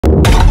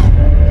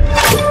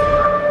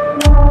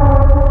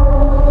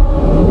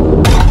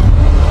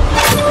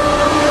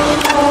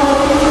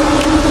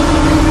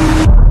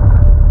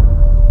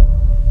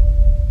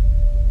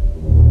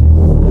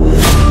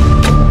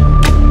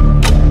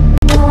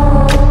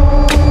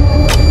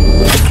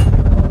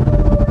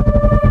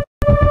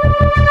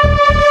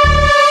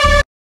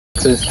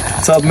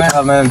What's up, man?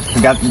 Oh, man,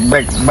 got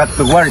back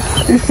to work.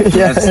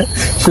 Yeah,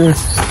 Yes. sure.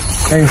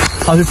 Hey,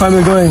 how's your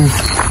family going?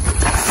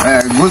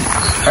 Good.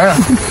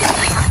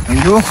 And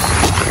you?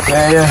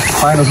 Yeah,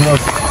 fine as well.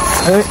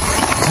 Hey,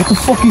 what the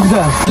fuck is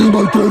that? In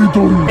my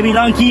territory. Maybe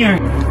down here.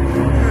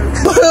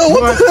 What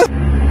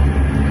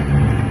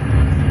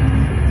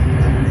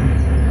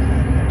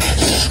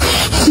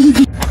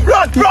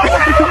the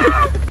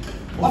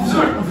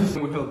Officer,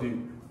 we help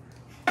you.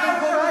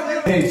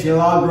 Hey,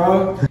 chill out,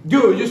 bro.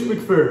 You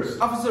speak first.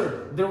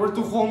 Officer, there were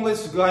two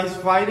homeless guys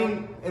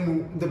fighting,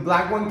 and the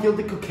black one killed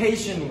the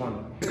Caucasian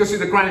one. Let's go see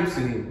the crime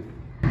scene.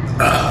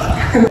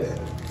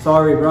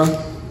 Sorry, bro.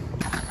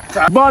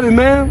 Body,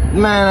 man.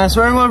 Man, I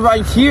swear it was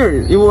right here.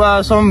 It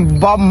was some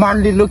Bob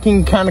Marley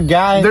looking kind of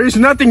guy. There is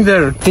nothing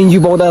there. Think you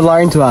both are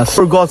lying to us.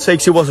 For God's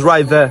sakes, he was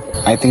right there.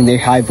 I think they're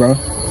high, bro.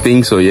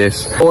 Think so,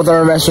 yes. Both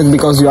are arrested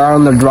because you are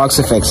under drugs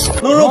effects.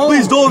 No,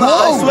 please don't.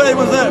 I swear he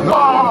was there.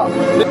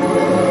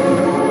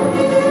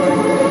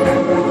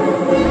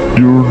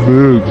 You're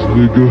next,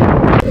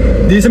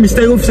 nigga. This is a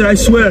mistake, officer, I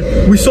swear.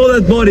 We saw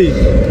that body.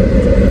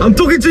 I'm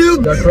talking to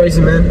you. You're crazy,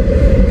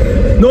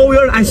 man. No, we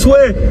aren't. I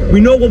swear. We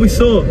know what we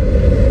saw.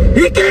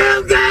 He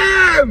killed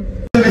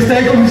them! It's a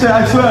mistake, officer,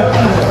 I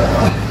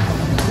swear.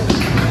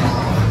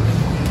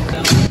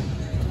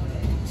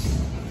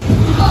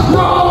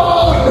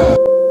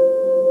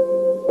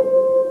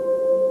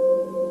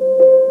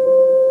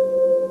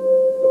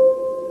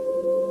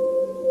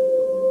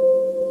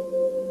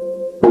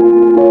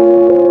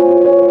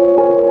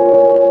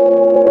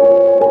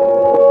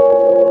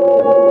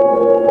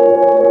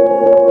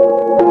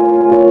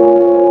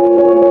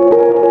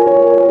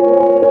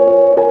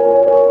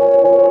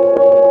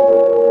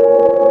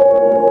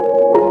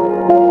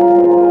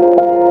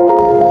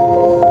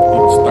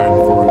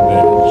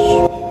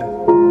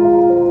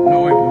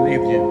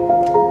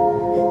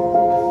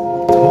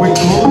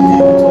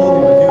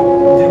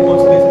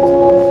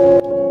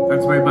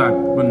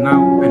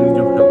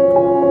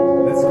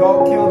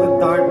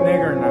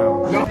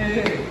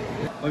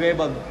 Okay,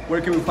 but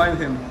where can we find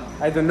him?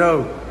 I don't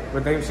know,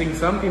 but I'm seeing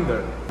something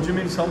there. What do you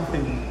mean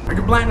something? Are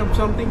you blind of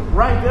something?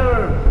 Right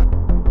there!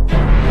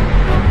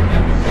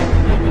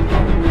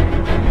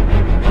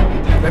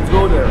 Let's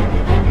go there.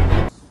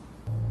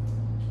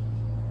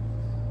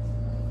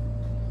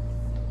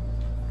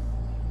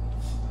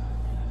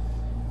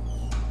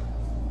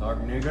 Dark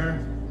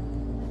nigger?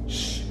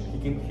 Shh, he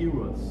can hear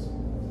us.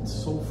 It's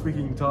so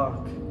freaking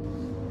dark.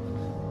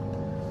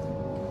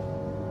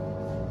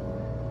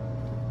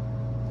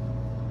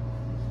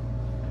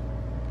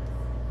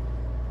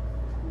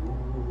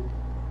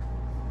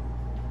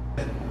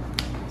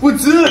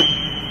 What's up?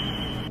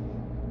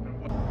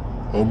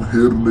 I'm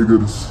here,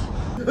 niggas.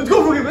 Let's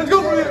go for him! Let's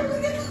go for him!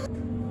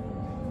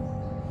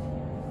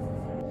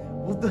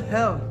 What the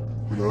hell?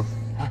 No.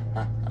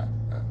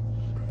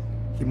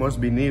 He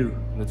must be near.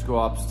 Let's go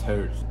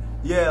upstairs.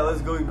 Yeah,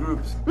 let's go in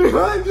groups.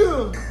 Behind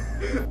you!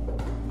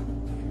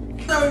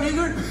 No,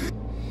 nigger!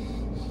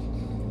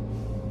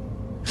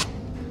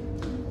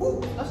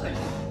 Ooh, that's nice.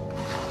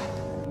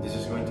 This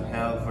is going to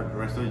hell for the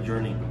rest of the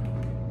journey.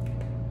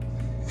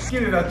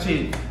 Give me that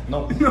cheat.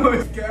 No. No,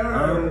 it's scary.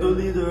 I'm the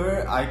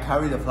leader. I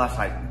carry the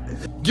flashlight.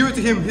 Give it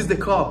to him, he's the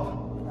cop.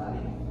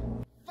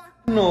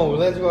 No,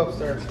 let's go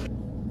upstairs.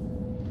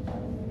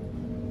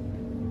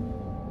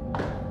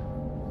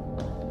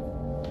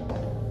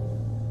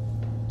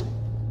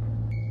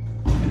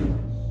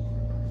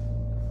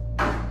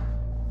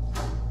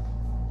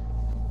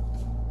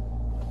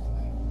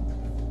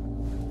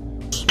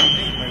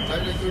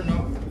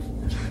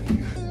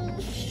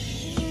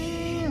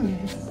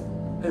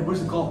 Hey,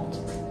 where's the cop?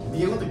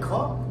 Diego the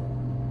cop?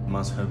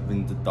 Must have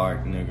been the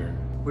dark nigger.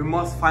 We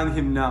must find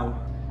him now.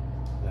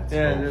 Let's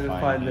Yeah, go they're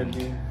find fine,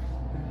 him.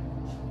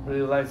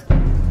 Really lights.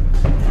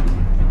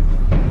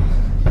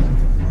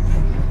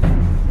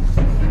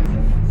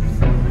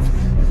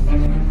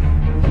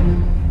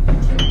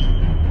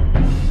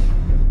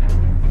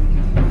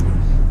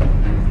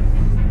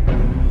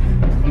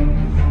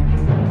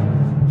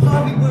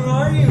 Javi, where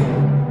are you?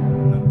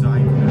 I'm not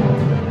dying now.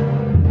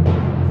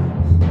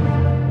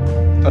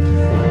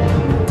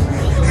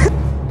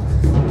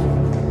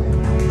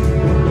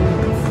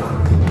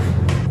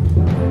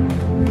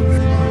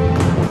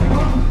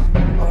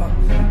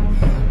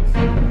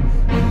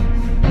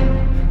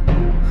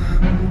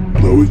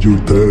 Now it's your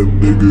time,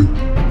 nigga.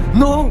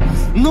 No,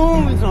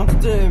 it's not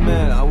today,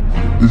 man.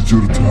 It's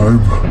your time.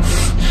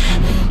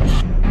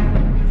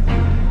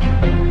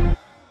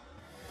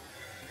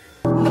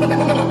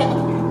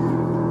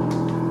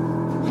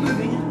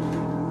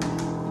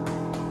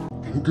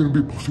 How can it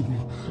be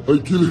possible? I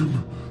kill him.